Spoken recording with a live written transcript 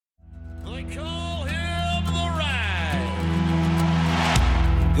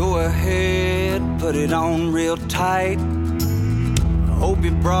put it on real tight. Hope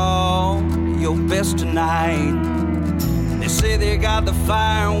you brought your best tonight. They say they got the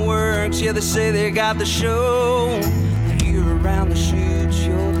fireworks, yeah, they say they got the show. You're around the shoots,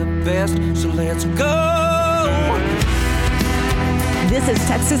 you're the best, so let's go. This is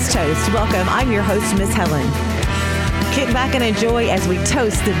Texas Toast. Welcome. I'm your host, Miss Helen. Kick back and enjoy as we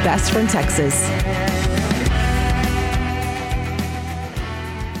toast the best from Texas.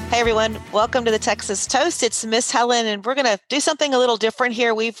 Hey everyone, welcome to the Texas Toast. It's Miss Helen, and we're going to do something a little different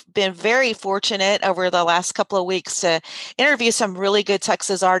here. We've been very fortunate over the last couple of weeks to interview some really good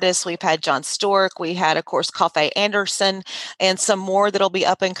Texas artists. We've had John Stork, we had, of course, Coffee Anderson, and some more that'll be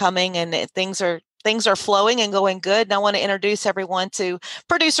up and coming, and things are flowing and going good. And I want to introduce everyone to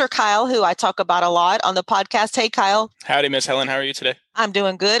producer Kyle, who I talk about a lot on the podcast. Hey, Kyle. Howdy, Miss Helen. How are you today? I'm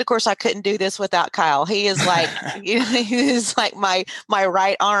doing good. Of course, I couldn't do this without Kyle. He is like, he is like my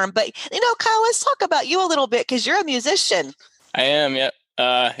right arm. But, Kyle, let's talk about you a little bit because you're a musician. I am, yeah.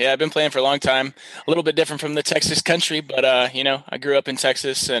 I've been playing for a long time, a little bit different from the Texas country, but, I grew up in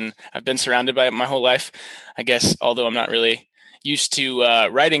Texas and I've been surrounded by it my whole life. I guess, although I'm not really used to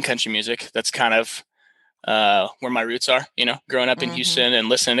writing country music, that's kind of where my roots are, growing up in Houston and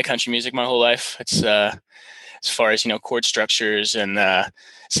listening to country music my whole life. It's as far as, chord structures and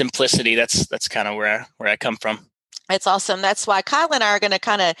simplicity, that's kind of where I come from. It's awesome. That's why Kyle and I are going to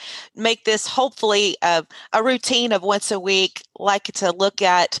kind of make this hopefully a routine of once a week, like to look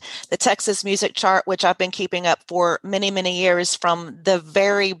at the Texas music chart, which I've been keeping up for many, many years from the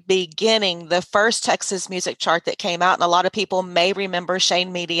very beginning, the first Texas music chart that came out. And a lot of people may remember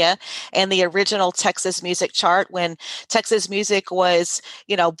Shane Media and the original Texas music chart when Texas music was,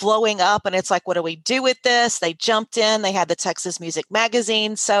 blowing up. And it's like, what do we do with this? They jumped in, they had the Texas Music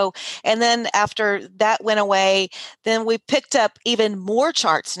Magazine. So, and then after that went away, then we picked up even more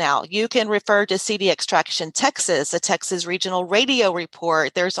charts now. You can refer to CD Extraction Texas, the Texas Regional Radio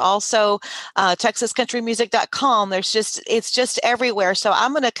Report. There's also TexasCountryMusic.com. It's just everywhere. So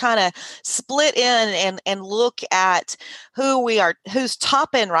I'm going to kind of split in and look at who's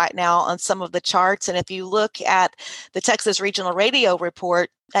topping right now on some of the charts. And if you look at the Texas Regional Radio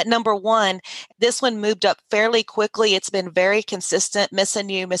Report, at number one, this one moved up fairly quickly. It's been very consistent. Missin'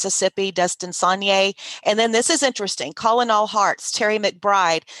 You, Mississippi, Dustin Saunier. And then this is interesting. Calling All Hearts, Terry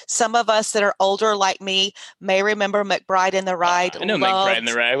McBride. Some of us that are older like me may remember McBride in the Ride. I know McBride in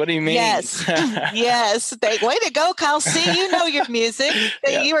the Ride. What do you mean? Yes. Yes. Way to go, Kyle. See, you know your music.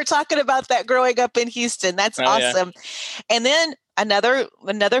 Yeah. You were talking about that growing up in Houston. That's awesome. Yeah. And then another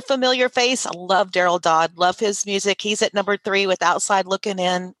familiar face. I love Daryl Dodd. Love his music. He's at number 3 with Outside Looking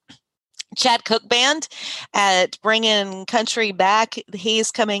In. Chad Cook Band at Bringing Country Back.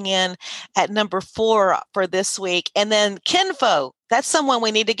 He's coming in at number 4 for this week. And then Kinfo. That's someone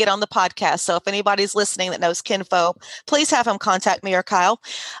we need to get on the podcast. So if anybody's listening that knows Kinfo, please have him contact me or Kyle.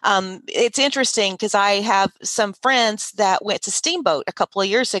 It's interesting because I have some friends that went to Steamboat a couple of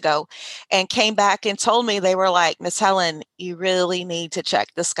years ago and came back and told me, they were like, Miss Helen, you really need to check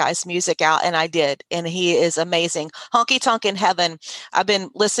this guy's music out. And I did. And he is amazing. Honky Tonk in Heaven. I've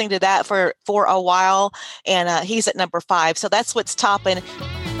been listening to that for a while, and he's at number 5. So that's what's topping.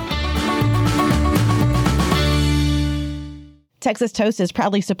 Texas Toast is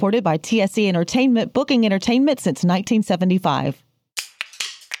proudly supported by TSE Entertainment, booking entertainment since 1975.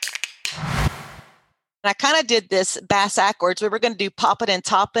 I kind of did this bass backwards. We were going to do poppin' and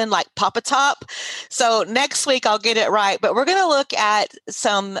toppin', like Papa Top. So next week I'll get it right. But we're going to look at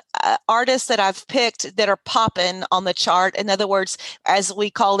some artists that I've picked that are poppin' on the chart. In other words, as we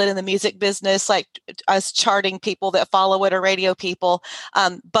call it in the music business, like us charting people that follow it or radio people,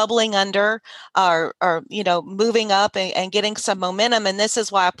 bubbling under or moving up and getting some momentum. And this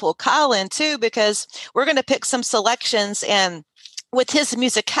is why I pull Kyle in too, because we're going to pick some selections and with his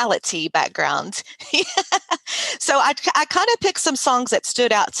musicality background. So I kind of picked some songs that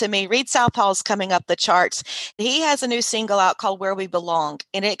stood out to me. Reed Southall's coming up the charts. He has a new single out called Where We Belong,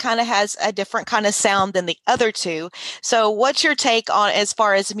 and it kind of has a different kind of sound than the other two. So what's your take on, as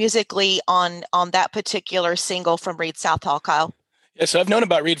far as musically, on that particular single from Reed Southall, Kyle? Yeah, so I've known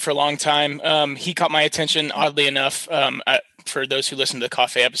about Reed for a long time. He caught my attention, oddly enough. For those who listened to the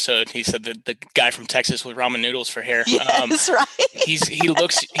Coffee episode, he said that the guy from Texas with ramen noodles for hair. Yes, right.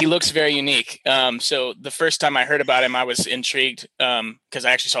 He looks very unique. So the first time I heard about him, I was intrigued because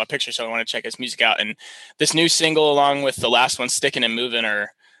I actually saw a picture, so I want to check his music out. And this new single, along with the last one, Stickin' and Movin',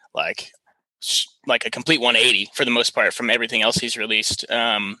 are like a complete 180 for the most part from everything else he's released.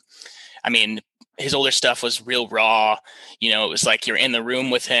 I mean, his older stuff was real raw. It was like you're in the room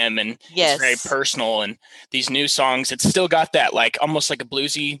with him, and yes. It's very personal. And these new songs, it's still got that like almost like a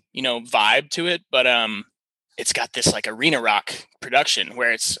bluesy, vibe to it, but it's got this like arena rock production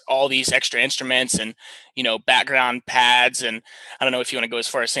where it's all these extra instruments and, background pads. And I don't know if you want to go as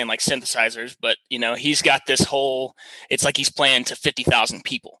far as saying like synthesizers, but, he's got this whole, it's like he's playing to 50,000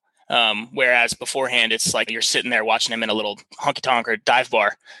 people. Whereas beforehand, it's like you're sitting there watching him in a little honky tonk or dive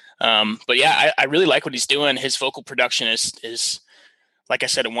bar. But yeah, I really like what he's doing. His vocal production is like I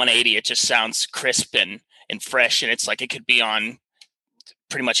said, a 180. It just sounds crisp and fresh. And it's like it could be on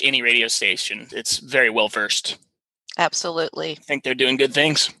pretty much any radio station. It's very well versed. Absolutely. I think they're doing good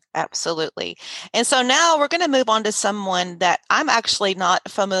things. Absolutely. And so now we're going to move on to someone that I'm actually not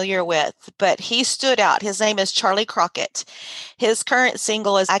familiar with, but he stood out. His name is Charlie Crockett. His current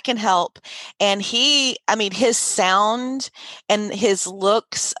single is I Can Help. And his sound and his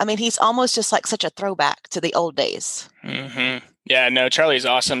looks, he's almost just like such a throwback to the old days. Mm-hmm. Yeah, no, Charlie's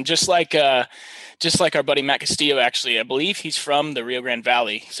awesome. Just like our buddy Matt Castillo, actually, I believe he's from the Rio Grande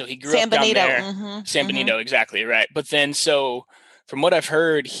Valley. So he grew up down there. Mm-hmm. San Benito, exactly right. But then, so from what I've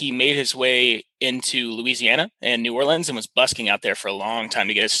heard, he made his way into Louisiana and New Orleans and was busking out there for a long time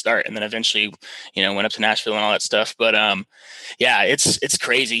to get his start. And then eventually, went up to Nashville and all that stuff. But yeah, it's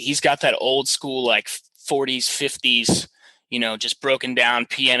crazy. He's got that old school, like 40s, 50s, just broken down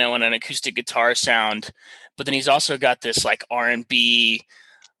piano and an acoustic guitar sound. But then he's also got this like R&B,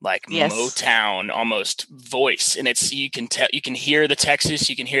 like yes. Motown almost voice. And it's, you can hear the Texas,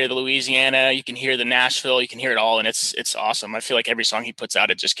 you can hear the Louisiana, you can hear the Nashville, you can hear it all. And it's awesome. I feel like every song he puts out,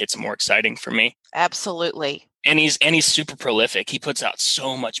 it just gets more exciting for me. Absolutely. And he's super prolific. He puts out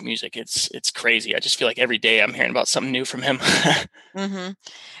so much music. It's crazy. I just feel like every day I'm hearing about something new from him. Mm-hmm.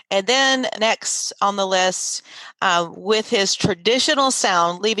 And then next on the list, with his traditional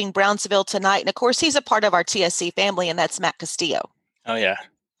sound, leaving Brownsville tonight. And of course, he's a part of our TSC family, and that's Matt Castillo. Oh, yeah.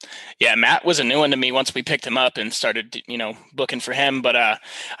 Yeah, Matt was a new one to me once we picked him up and started, booking for him. But I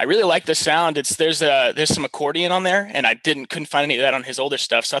really like the sound. There's some accordion on there, and I couldn't find any of that on his older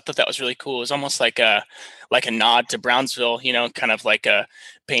stuff. So I thought that was really cool. It was almost like a nod to Brownsville, kind of like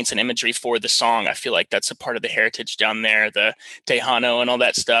paints an imagery for the song. I feel like that's a part of the heritage down there, the Tejano and all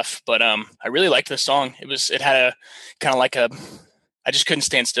that stuff. But I really liked the song. It had a kind of like I just couldn't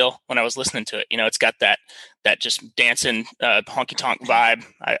stand still when I was listening to it. It's got that just dancing honky tonk vibe.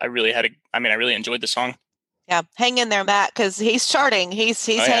 I really enjoyed the song. Yeah, hang in there, Matt, because he's charting. He's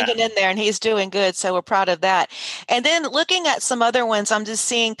hanging in there and he's doing good. So we're proud of that. And then looking at some other ones, I'm just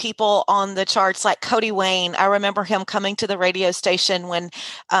seeing people on the charts like Cody Wayne. I remember him coming to the radio station when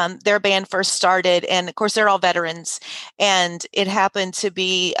their band first started. And of course, they're all veterans. And it happened to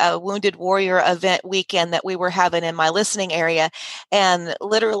be a Wounded Warrior event weekend that we were having in my listening area. And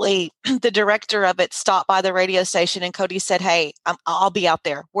literally the director of it stopped by the radio station and Cody said, "Hey, I'll be out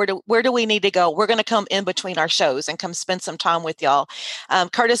there. Where do we need to go? We're going to come in between our shows and come spend some time with y'all."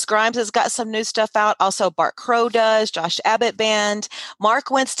 Curtis Grimes has got some new stuff out. Also Bart Crow does, Josh Abbott Band,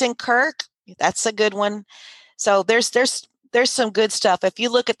 Mark Winston Kirk. That's a good one. So there's some good stuff. If you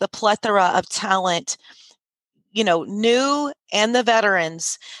look at the plethora of talent, new and the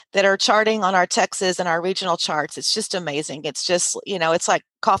veterans that are charting on our Texas and our regional charts, it's just amazing. It's just, it's like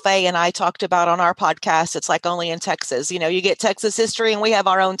Coffee and I talked about on our podcast. It's like only in Texas, you get Texas history and we have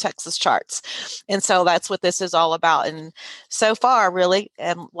our own Texas charts. And so that's what this is all about. And so far, really,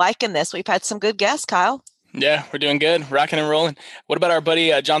 I'm liking this. We've had some good guests, Kyle. Yeah, we're doing good. Rocking and rolling. What about our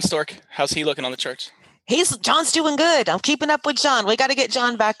buddy, John Stork? How's he looking on the charts? John's doing good. I'm keeping up with John. We got to get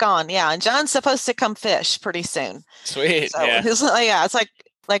John back on. Yeah. And John's supposed to come fish pretty soon. Sweet. So it's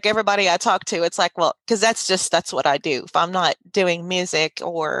like everybody I talk to, it's like, well, cause that's what I do. If I'm not doing music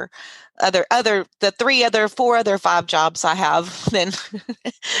or four other 5 jobs I have, then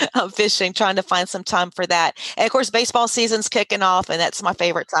I'm fishing, trying to find some time for that. And of course, baseball season's kicking off and that's my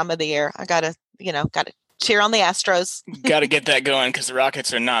favorite time of the year. I gotta cheer on the Astros. Got to get that going because the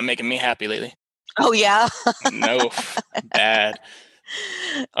Rockets are not making me happy lately. Oh, yeah. No, bad.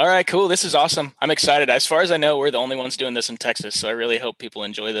 All right, cool. This is awesome. I'm excited. As far as I know, we're the only ones doing this in Texas. So I really hope people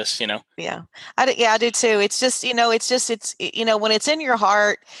enjoy this, Yeah, I do too. It's just, when it's in your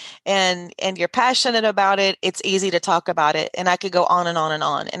heart and you're passionate about it, it's easy to talk about it. And I could go on and on and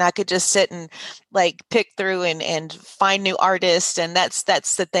on. And I could just sit and like pick through and find new artists. And that's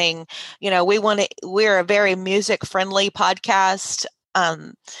the thing. We're a very music friendly podcast.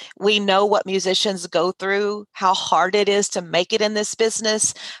 We know what musicians go through, how hard it is to make it in this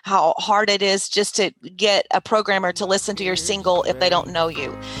business, how hard it is just to get a programmer to listen to your single if they don't know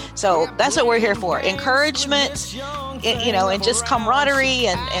you. So that's what we're here for. Encouragement, and just camaraderie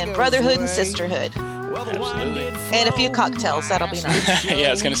and brotherhood and sisterhood. Absolutely. And a few cocktails. That'll be nice. Yeah,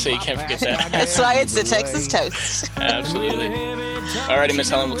 I was going to say, you can't forget that. That's why it's the Texas Toast. Absolutely. All righty, Miss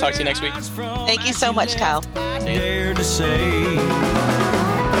Helen, we'll talk to you next week. Thank you so much, Kyle. Dare to say,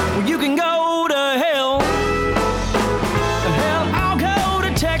 well, you can go to hell. Hell, I'll go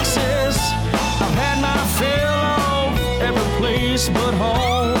to Texas. I've had my fill of every place but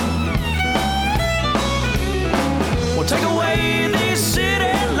home. Well, take away these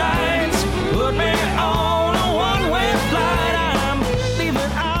city lights, put me